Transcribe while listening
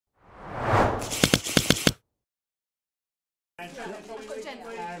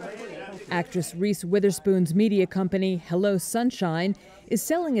Actress Reese Witherspoon's media company, Hello Sunshine, is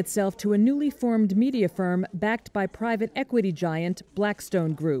selling itself to a newly formed media firm backed by private equity giant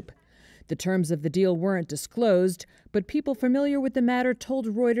Blackstone Group. The terms of the deal weren't disclosed, but people familiar with the matter told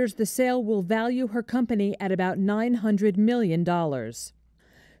Reuters the sale will value her company at about $900 million.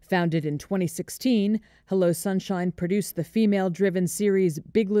 Founded in 2016, Hello Sunshine produced the female-driven series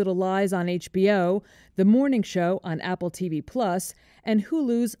Big Little Lies on HBO, The Morning Show on Apple TV+, and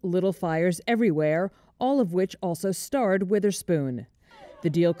Hulu's Little Fires Everywhere, all of which also starred Witherspoon. The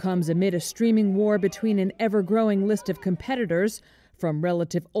deal comes amid a streaming war between an ever-growing list of competitors, from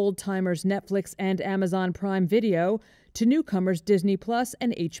relative old-timers Netflix and Amazon Prime Video to newcomers Disney Plus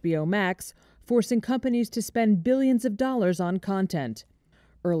and HBO Max, forcing companies to spend billions of dollars on content.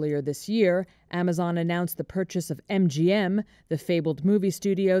 Earlier this year, Amazon announced the purchase of MGM, the fabled movie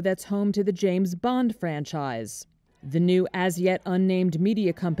studio that's home to the James Bond franchise. The new as-yet-unnamed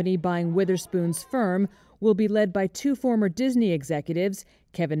media company buying Witherspoon's firm will be led by two former Disney executives,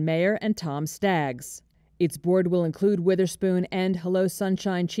 Kevin Mayer and Tom Staggs. Its board will include Witherspoon and Hello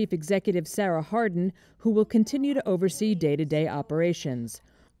Sunshine chief executive Sarah Hardin, who will continue to oversee day-to-day operations.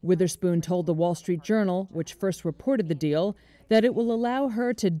 Witherspoon told the Wall Street Journal, which first reported the deal, that it will allow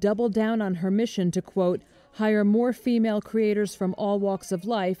her to double down on her mission to, quote, hire more female creators from all walks of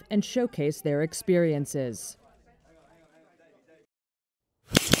life and showcase their experiences.